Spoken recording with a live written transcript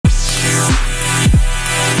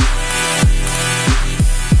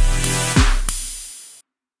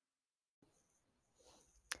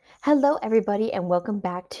Hello, everybody, and welcome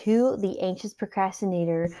back to the Anxious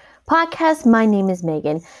Procrastinator podcast. My name is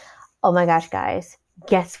Megan. Oh my gosh, guys,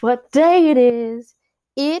 guess what day it is?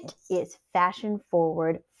 It is Fashion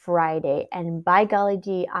Forward Friday, and by golly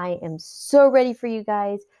gee, I am so ready for you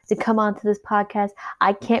guys to come on to this podcast.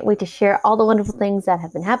 I can't wait to share all the wonderful things that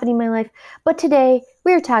have been happening in my life. But today,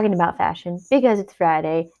 we are talking about fashion because it's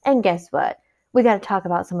Friday, and guess what? We got to talk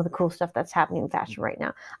about some of the cool stuff that's happening in fashion right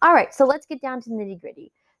now. All right, so let's get down to the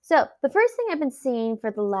nitty-gritty. So the first thing I've been seeing for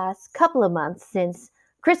the last couple of months since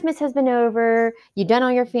Christmas has been over, you've done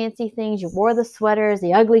all your fancy things, you wore the sweaters,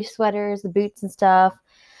 the ugly sweaters, the boots and stuff.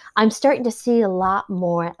 I'm starting to see a lot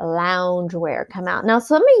more loungewear come out. Now,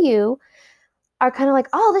 some of you are kind of like,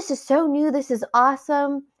 oh, this is so new. This is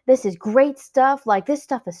awesome. This is great stuff. Like, this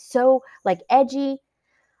stuff is so, edgy.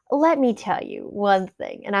 Let me tell you one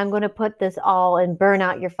thing, and I'm going to put this all and burn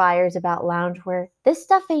out your fires about loungewear. This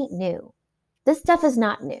stuff ain't new. This stuff is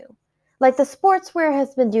not new. Like the sportswear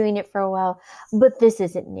has been doing it for a while, but this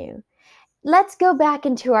isn't new. Let's go back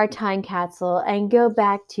into our time capsule and go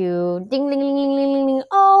back to ding, ding, ding, ding, ding, ding,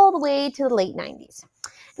 all the way to the late 90s.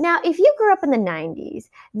 Now, if you grew up in the 90s,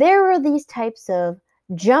 there were these types of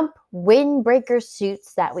jump windbreaker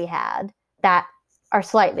suits that we had that are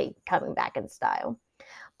slightly coming back in style.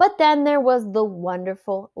 But then there was the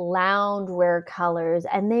wonderful loungewear colors,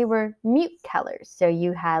 and they were mute colors. So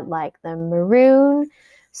you had like the maroon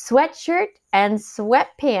sweatshirt and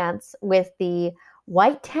sweatpants with the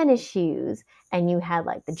white tennis shoes, and you had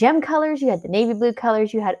like the gem colors, you had the navy blue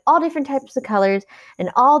colors, you had all different types of colors, and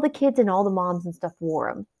all the kids and all the moms and stuff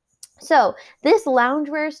wore them. So this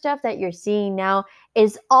loungewear stuff that you're seeing now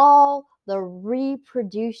is all the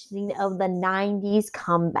reproducing of the 90s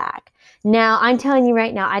comeback. Now, I'm telling you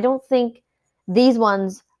right now, I don't think these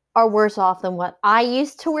ones are worse off than what I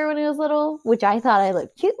used to wear when I was little, which I thought I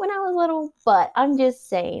looked cute when I was little, but I'm just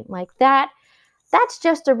saying, that's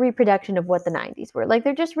just a reproduction of what the 90s were. Like,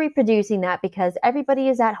 they're just reproducing that because everybody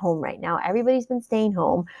is at home right now. Everybody's been staying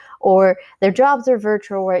home, or their jobs are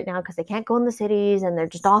virtual right now because they can't go in the cities and they're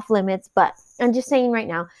just off limits. But I'm just saying right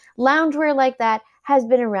now, loungewear like that has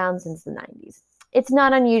been around since the 90s. It's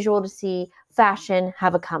not unusual to see fashion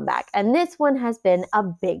have a comeback, and this one has been a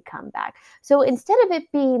big comeback. So instead of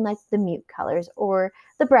it being like the mute colors or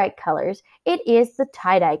the bright colors, it is the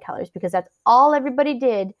tie-dye colors, because that's all everybody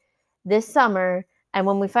did this summer. And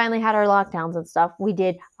when we finally had our lockdowns and stuff, we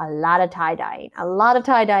did a lot of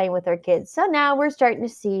tie-dyeing with our kids. So now we're starting to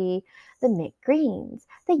see the mint greens,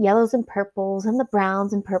 the yellows and purples, and the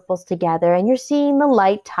browns and purples together. And you're seeing the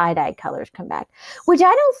light tie-dye colors come back, which I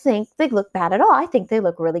don't think they look bad at all. I think they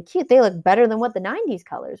look really cute. They look better than what the 90s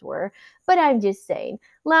colors were. But I'm just saying,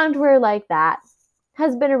 loungewear like that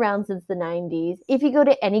has been around since the 90s. If you go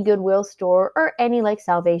to any Goodwill store or any like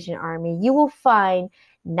Salvation Army, you will find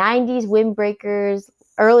 90s windbreakers,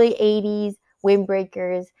 early 80s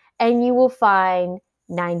windbreakers, and you will find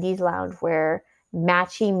 90s loungewear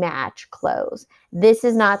match clothes. This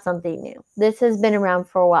is not something new. This has been around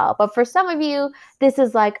for a while, but for some of you, this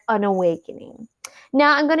is like an awakening.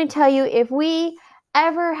 Now, I'm going to tell you, if we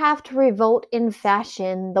ever have to revolt in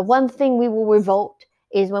fashion, the one thing we will revolt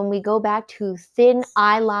is when we go back to thin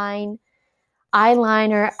eyeliner,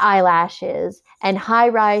 eyelashes, and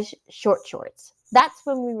high-rise short shorts. That's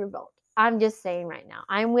when we revolt. I'm just saying right now.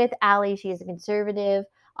 I'm with Allie. She is a conservative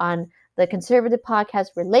on the conservative podcast,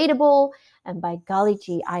 Relatable. And by golly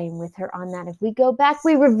gee, I am with her on that. If we go back,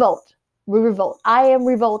 we revolt. We revolt. I am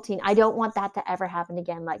revolting. I don't want that to ever happen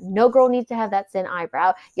again. Like, no girl needs to have that thin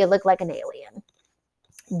eyebrow. You look like an alien.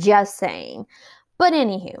 Just saying. But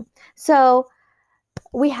anywho, so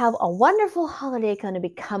we have a wonderful holiday going to be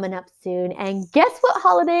coming up soon. And guess what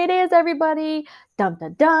holiday it is, everybody? Dum,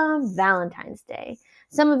 dum, dum, Valentine's Day.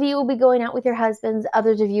 Some of you will be going out with your husbands.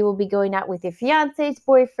 Others of you will be going out with your fiancés,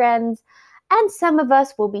 boyfriends. And some of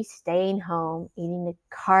us will be staying home,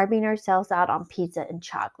 carving ourselves out on pizza and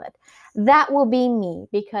chocolate. That will be me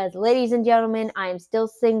because, ladies and gentlemen, I am still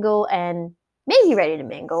single and maybe ready to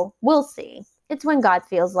mingle. We'll see. It's when God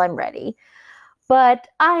feels I'm ready. But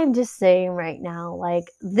I'm just saying right now,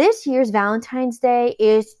 like, this year's Valentine's Day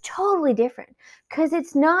is totally different because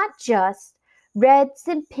it's not just reds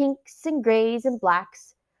and pinks and grays and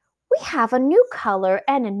blacks. We have a new color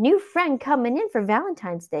and a new friend coming in for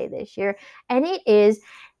Valentine's Day this year, and it is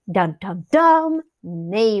dum dum dum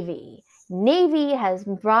navy. Navy has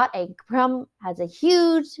a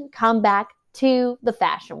huge comeback to the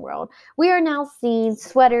fashion world. We are now seeing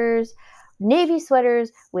sweaters, navy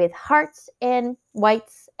sweaters with hearts and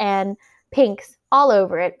whites and pinks all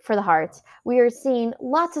over it for the hearts. We are seeing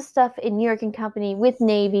lots of stuff in New York and Company with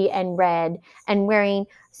navy and red and wearing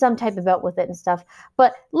some type of belt with it and stuff.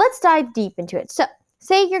 But let's dive deep into it. So,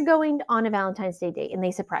 say you're going on a Valentine's Day date and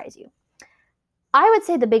they surprise you. I would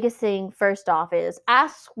say the biggest thing first off is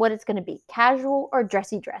ask what it's going to be, casual or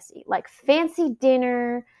dressy, like fancy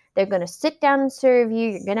dinner. They're going to sit down and serve you.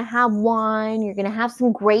 You're going to have wine. You're going to have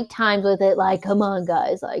some great times with it. Like, come on,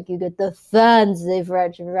 guys. Like, you get the fancy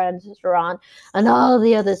French restaurant and all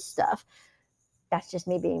the other stuff. That's just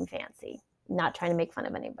me being fancy. Not trying to make fun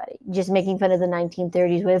of anybody. Just making fun of the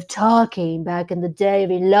 1930s way of talking back in the day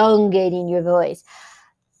of elongating your voice.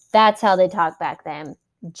 That's how they talk back then.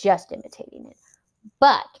 Just imitating it.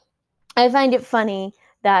 But I find it funny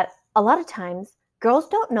that a lot of times girls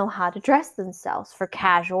don't know how to dress themselves for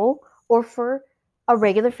casual or for a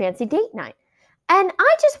regular fancy date night. And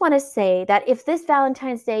I just want to say that if this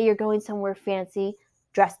Valentine's Day you're going somewhere fancy,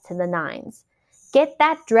 dress to the nines. Get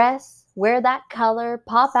that dress, wear that color,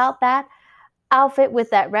 pop out that outfit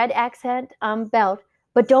with that red accent belt,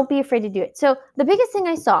 but don't be afraid to do it. So the biggest thing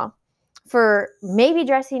I saw for maybe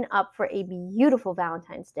dressing up for a beautiful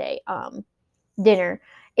Valentine's Day dinner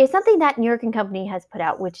is something that New York and Company has put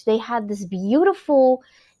out, which they had this beautiful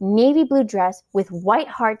navy blue dress with white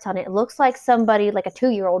hearts on it. It looks like somebody, like a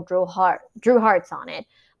 2-year-old drew hearts on it,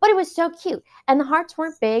 but it was so cute. And the hearts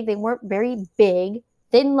weren't big. They weren't very big.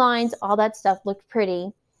 Thin lines, all that stuff looked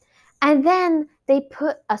pretty. And then they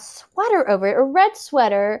put a sweater over it, a red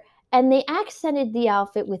sweater, and they accented the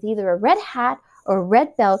outfit with either a red hat or a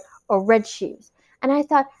red belt or red shoes. And I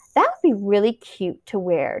thought, that would be really cute to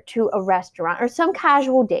wear to a restaurant or some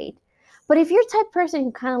casual date. But if you're the type of person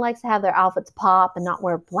who kind of likes to have their outfits pop and not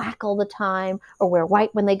wear black all the time or wear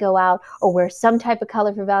white when they go out or wear some type of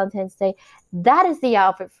color for Valentine's Day, that is the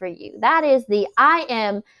outfit for you. That is the I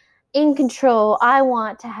am in control. I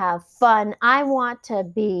want to have fun. I want to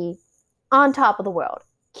be on top of the world.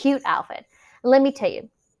 Cute outfit. Let me tell you,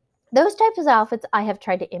 those types of outfits I have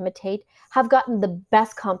tried to imitate have gotten the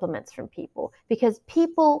best compliments from people because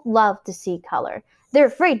people love to see color. They're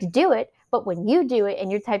afraid to do it, but when you do it and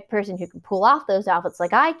you're the type of person who can pull off those outfits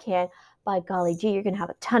like I can, by golly gee, you're going to have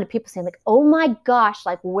a ton of people saying like, oh my gosh,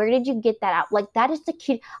 like where did you get that out? Like that is the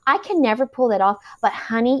cute. I can never pull that off, but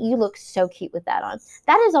honey, you look so cute with that on.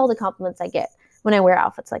 That is all the compliments I get when I wear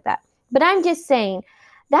outfits like that. But I'm just saying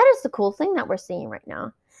that is the cool thing that we're seeing right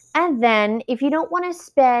now. And then if you don't want to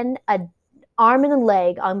spend an arm and a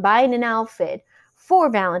leg on buying an outfit for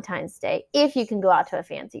Valentine's Day, if you can go out to a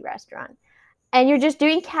fancy restaurant and you're just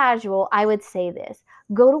doing casual, I would say this.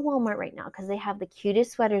 Go to Walmart right now because they have the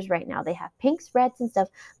cutest sweaters right now. They have pinks, reds, and stuff.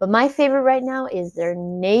 But my favorite right now is their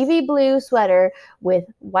navy blue sweater with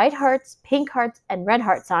white hearts, pink hearts, and red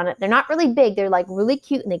hearts on it. They're not really big. They're like really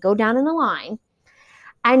cute and they go down in a line.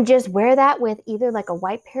 And just wear that with either like a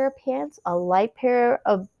white pair of pants, a light pair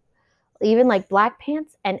of even like black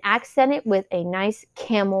pants, and accent it with a nice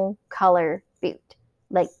camel color boot.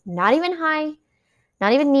 Like not even high,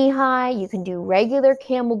 not even knee high. You can do regular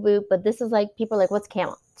camel boot, but this is like, people are like, what's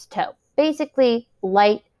camel? It's toe. Basically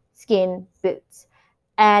light skin boots.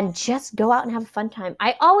 And just go out and have a fun time.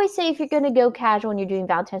 I always say if you're going to go casual and you're doing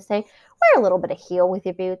Valentine's Day, wear a little bit of heel with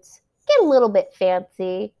your boots. Get a little bit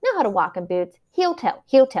fancy. Know how to walk in boots. Heel toe,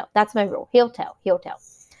 heel toe. That's my rule. Heel toe, heel toe.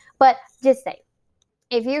 But just say,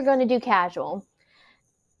 if you're going to do casual,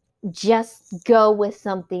 just go with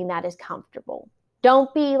something that is comfortable.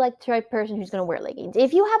 Don't be like the type of person who's going to wear leggings.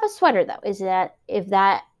 If you have a sweater, though,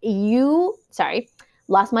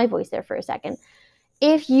 lost my voice there for a second.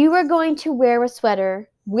 If you are going to wear a sweater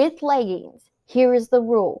with leggings, here is the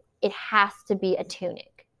rule. It has to be a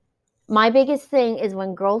tunic. My biggest thing is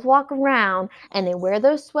when girls walk around and they wear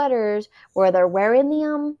those sweaters where they're wearing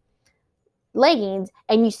the leggings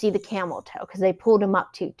and you see the camel toe because they pulled them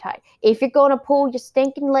up too tight. If you're going to pull your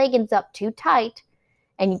stinking leggings up too tight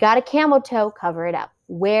and you got a camel toe, cover it up.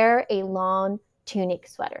 Wear a long tunic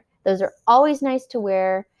sweater. Those are always nice to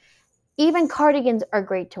wear. Even cardigans are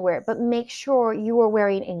great to wear, but make sure you are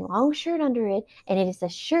wearing a long shirt under it and it is a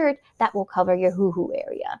shirt that will cover your hoo-hoo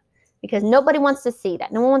area because nobody wants to see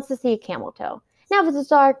that. No one wants to see a camel toe. Now, if it's a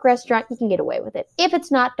dark restaurant, you can get away with it. If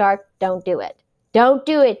it's not dark, don't do it. Don't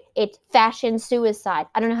do it. It's fashion suicide.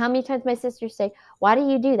 I don't know how many times my sisters say, why do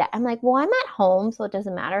you do that? I'm like, well, I'm at home, so it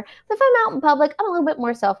doesn't matter. But if I'm out in public, I'm a little bit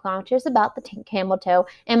more self-conscious about the camel toe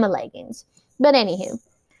and my leggings. But anywho.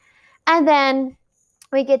 And then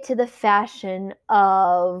we get to the fashion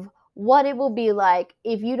of what it will be like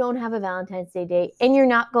if you don't have a Valentine's Day date and you're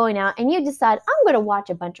not going out and you decide, I'm going to watch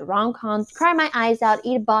a bunch of rom-coms, cry my eyes out,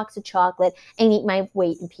 eat a box of chocolate, and eat my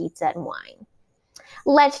weight in pizza and wine.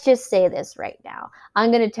 Let's just say this right now.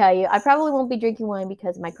 I'm going to tell you, I probably won't be drinking wine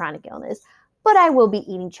because of my chronic illness, but I will be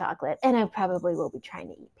eating chocolate and I probably will be trying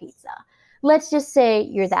to eat pizza. Let's just say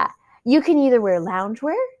you're that. You can either wear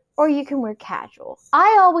loungewear or you can wear casual.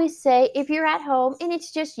 I always say if you're at home and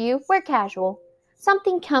it's just you, wear casual.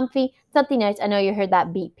 Something comfy, something nice. I know you heard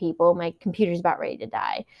that beep, people. My computer's about ready to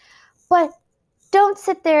die. But don't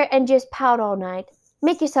sit there and just pout all night.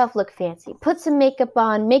 Make yourself look fancy. Put some makeup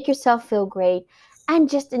on, make yourself feel great, and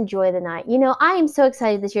just enjoy the night. You know, I am so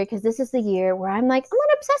excited this year because this is the year where I'm like, I'm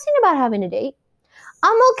not obsessing about having a date.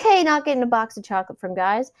 I'm okay not getting a box of chocolate from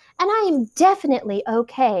guys, and I am definitely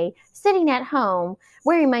okay sitting at home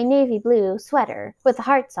wearing my navy blue sweater with the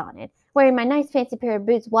hearts on it, wearing my nice fancy pair of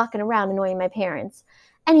boots, walking around annoying my parents,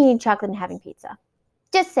 and eating chocolate and having pizza.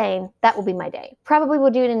 Just saying, that will be my day. Probably will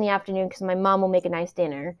do it in the afternoon because my mom will make a nice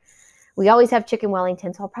dinner. We always have chicken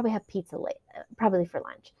Wellington, so I'll probably have pizza late, probably for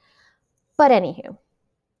lunch. But anywho,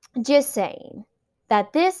 just saying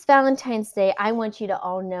that this Valentine's Day, I want you to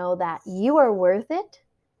all know that you are worth it.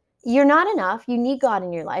 You're not enough. You need God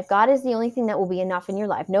in your life. God is the only thing that will be enough in your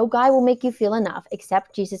life. No guy will make you feel enough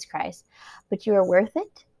except Jesus Christ. But you are worth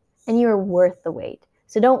it, and you are worth the wait.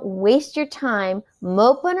 So don't waste your time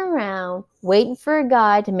moping around, waiting for a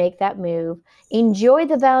guy to make that move. Enjoy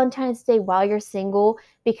the Valentine's Day while you're single,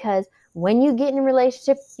 because when you get in a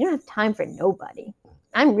relationship, you don't have time for nobody.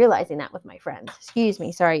 I'm realizing that with my friends. Excuse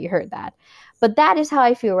me. Sorry you heard that. But that is how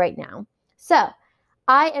I feel right now. So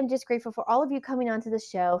I am just grateful for all of you coming onto the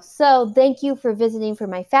show. So thank you for visiting for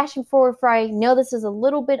my Fashion Forward Friday. I know this is a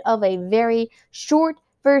little bit of a very short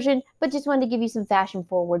version, but just wanted to give you some Fashion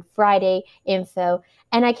Forward Friday info.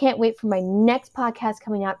 And I can't wait for my next podcast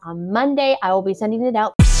coming out on Monday. I will be sending it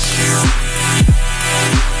out.